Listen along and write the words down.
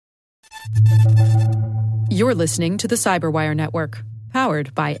You're listening to the Cyberwire Network,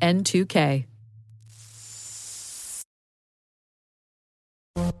 powered by N2K.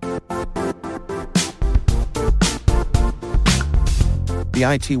 The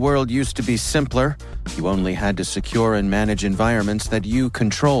IT world used to be simpler. You only had to secure and manage environments that you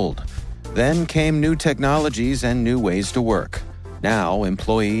controlled. Then came new technologies and new ways to work. Now,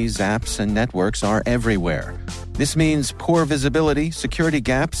 employees, apps, and networks are everywhere. This means poor visibility, security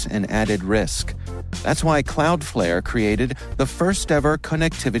gaps, and added risk. That's why Cloudflare created the first-ever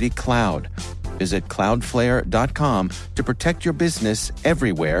connectivity cloud. Visit cloudflare.com to protect your business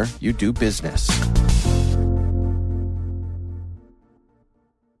everywhere you do business.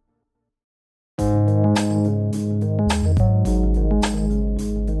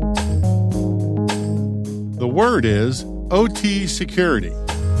 The word is OT security.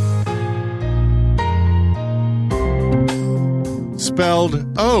 Spelled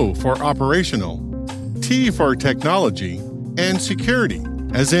O for operational, T for technology, and security,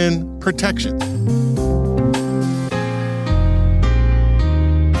 as in protection.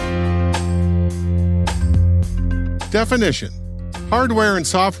 Definition: hardware and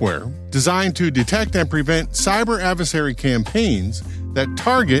software designed to detect and prevent cyber adversary campaigns that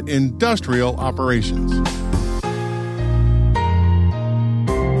target industrial operations.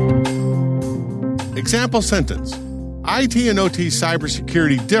 Example sentence: IT and OT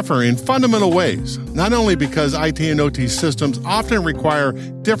cybersecurity differ in fundamental ways, not only because IT and OT systems often require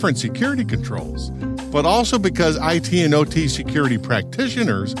different security controls, but also because IT and OT security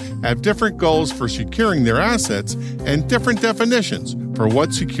practitioners have different goals for securing their assets and different definitions for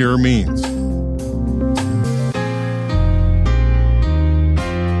what secure means.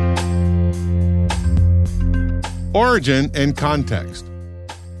 Origin and context.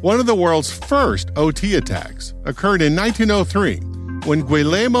 One of the world's first OT attacks occurred in 1903 when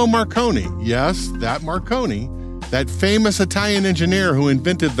Guglielmo Marconi, yes, that Marconi, that famous Italian engineer who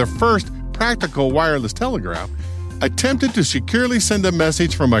invented the first practical wireless telegraph, attempted to securely send a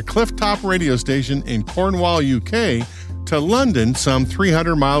message from a clifftop radio station in Cornwall, UK, to London some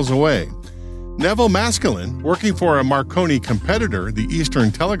 300 miles away. Neville Maskelyne, working for a Marconi competitor, the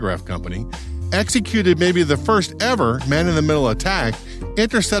Eastern Telegraph Company, executed maybe the first ever man-in-the-middle attack,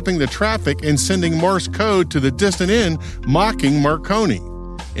 intercepting the traffic and sending Morse code to the distant end, mocking Marconi.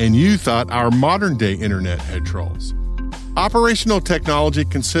 And you thought our modern-day internet had trolls. Operational technology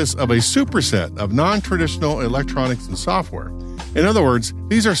consists of a superset of non-traditional electronics and software. In other words,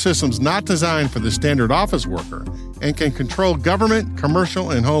 these are systems not designed for the standard office worker and can control government,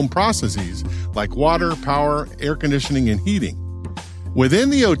 commercial, and home processes like water, power, air conditioning, and heating. Within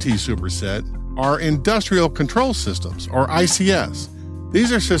the OT superset are industrial control systems, or ICS.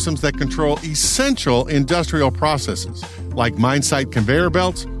 These are systems that control essential industrial processes like mine site conveyor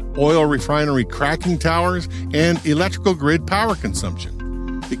belts, oil refinery cracking towers, and electrical grid power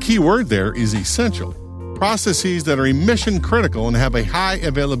consumption. The key word there is essential. Processes that are mission critical and have a high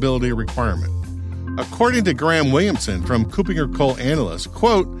availability requirement. According to Graham Williamson from KuppingerCole Analyst,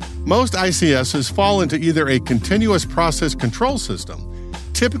 quote, most ICSs fall into either a continuous process control system,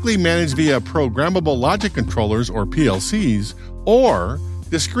 typically managed via programmable logic controllers or PLCs, or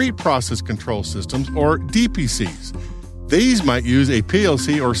discrete process control systems or DPCs. These might use a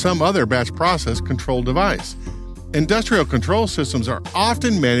PLC or some other batch process control device. Industrial control systems are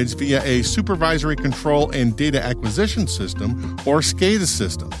often managed via a supervisory control and data acquisition system or SCADA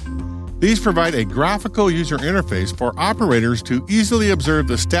system. These provide a graphical user interface for operators to easily observe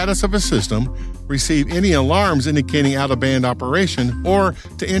the status of a system, receive any alarms indicating out-of-band operation, or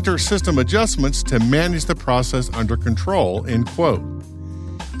to enter system adjustments to manage the process under control, end quote.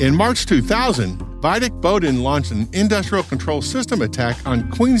 In March 2000, Vidic Bowden launched an industrial control system attack on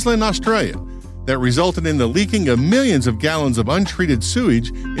Queensland, Australia, that resulted in the leaking of millions of gallons of untreated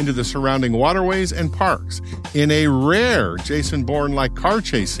sewage into the surrounding waterways and parks. In a rare Jason Bourne-like car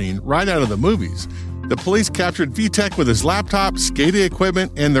chase scene right out of the movies, the police captured Vitek with his laptop, SCADA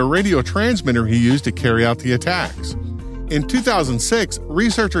equipment, and the radio transmitter he used to carry out the attacks. In 2006,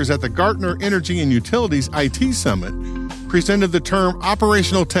 researchers at the Gartner Energy and Utilities IT Summit presented the term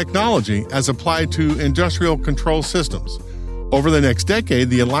operational technology as applied to industrial control systems. Over the next decade,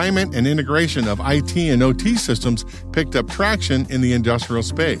 the alignment and integration of IT and OT systems picked up traction in the industrial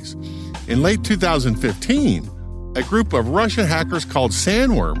space. In late 2015, a group of Russian hackers called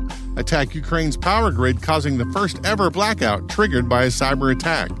Sandworm attacked Ukraine's power grid, causing the first ever blackout triggered by a cyber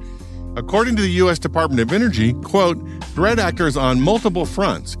attack. According to the U.S. Department of Energy, quote, threat actors on multiple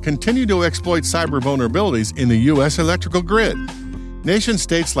fronts continue to exploit cyber vulnerabilities in the U.S. electrical grid.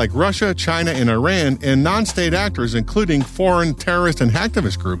 Nation-states like Russia, China, and Iran, and non-state actors, including foreign terrorist and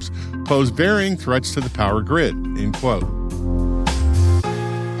hacktivist groups, pose varying threats to the power grid, end quote.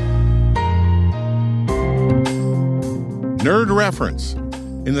 Nerd reference.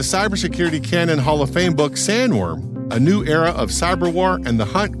 In the Cybersecurity Canon Hall of Fame book Sandworm, A New Era of Cyber War and the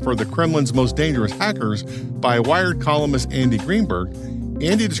Hunt for the Kremlin's Most Dangerous Hackers by Wired columnist Andy Greenberg,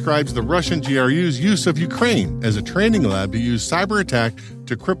 Andy describes the Russian GRU's use of Ukraine as a training lab to use cyber attack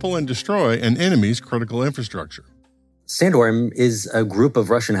to cripple and destroy an enemy's critical infrastructure. Sandworm is a group of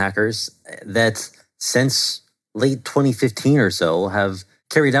Russian hackers that since late 2015 or so have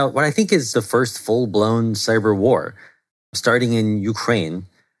carried out what I think is the first full-blown cyber war. Starting in Ukraine,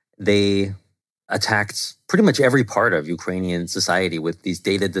 they attacked pretty much every part of Ukrainian society with these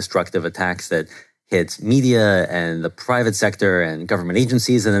data-destructive attacks that hit media and the private sector and government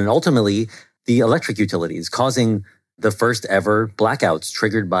agencies, and then ultimately the electric utilities, causing the first ever blackouts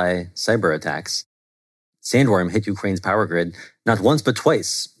triggered by cyber attacks. Sandworm hit Ukraine's power grid not once but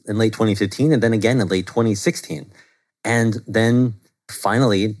twice in late 2015 and then again in late 2016. And then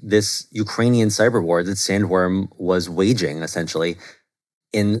finally, this Ukrainian cyber war that Sandworm was waging, essentially,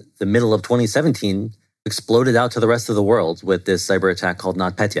 in the middle of 2017, exploded out to the rest of the world with this cyber attack called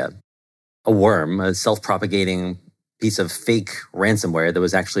NotPetya. A worm, a self-propagating piece of fake ransomware that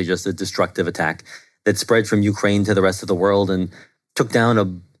was actually just a destructive attack that spread from Ukraine to the rest of the world and took down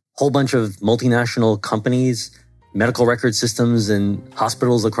a whole bunch of multinational companies, medical record systems, and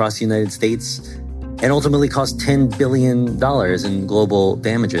hospitals across the United States, and ultimately cost $10 billion in global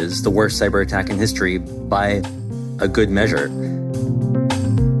damages, the worst cyber attack in history by a good measure.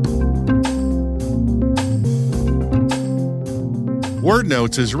 Word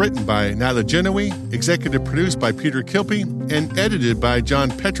Notes is written by Nyla Genoe, executive produced by Peter Kilpie, and edited by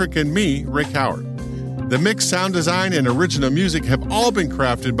John Petrick and me, Rick Howard. The mix, sound design, and original music have all been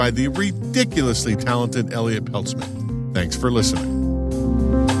crafted by the ridiculously talented Elliot Peltzman. Thanks for listening.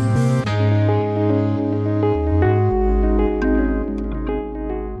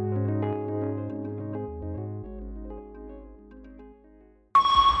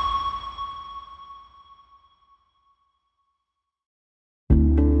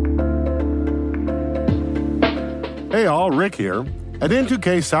 Hey all, Rick here. At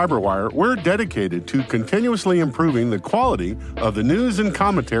N2K Cyberwire, we're dedicated to continuously improving the quality of the news and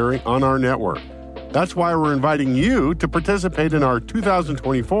commentary on our network. That's why we're inviting you to participate in our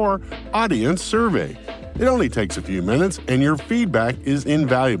 2024 audience survey. It only takes a few minutes, and your feedback is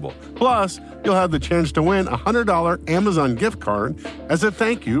invaluable. Plus, you'll have the chance to win a $100 Amazon gift card as a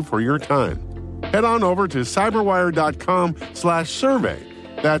thank you for your time. Head on over to cyberwire.com/survey.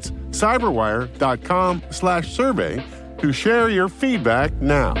 That's cyberwire.com/survey to share your feedback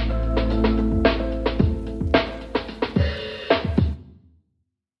now.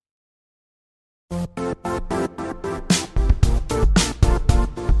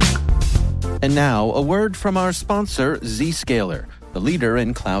 And now, a word from our sponsor, Zscaler, the leader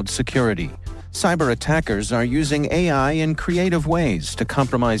in cloud security. Cyber attackers are using AI in creative ways to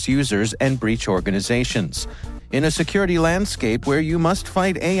compromise users and breach organizations. In a security landscape where you must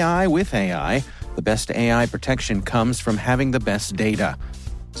fight AI with AI, the best AI protection comes from having the best data.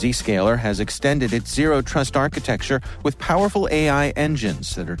 Zscaler has extended its zero-trust architecture with powerful AI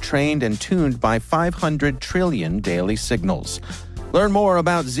engines that are trained and tuned by 500 trillion daily signals. Learn more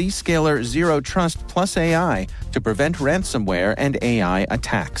about Zscaler Zero Trust Plus AI to prevent ransomware and AI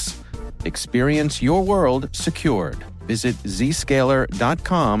attacks. Experience your world secured. Visit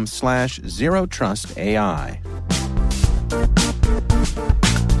zscaler.com/zerotrustai.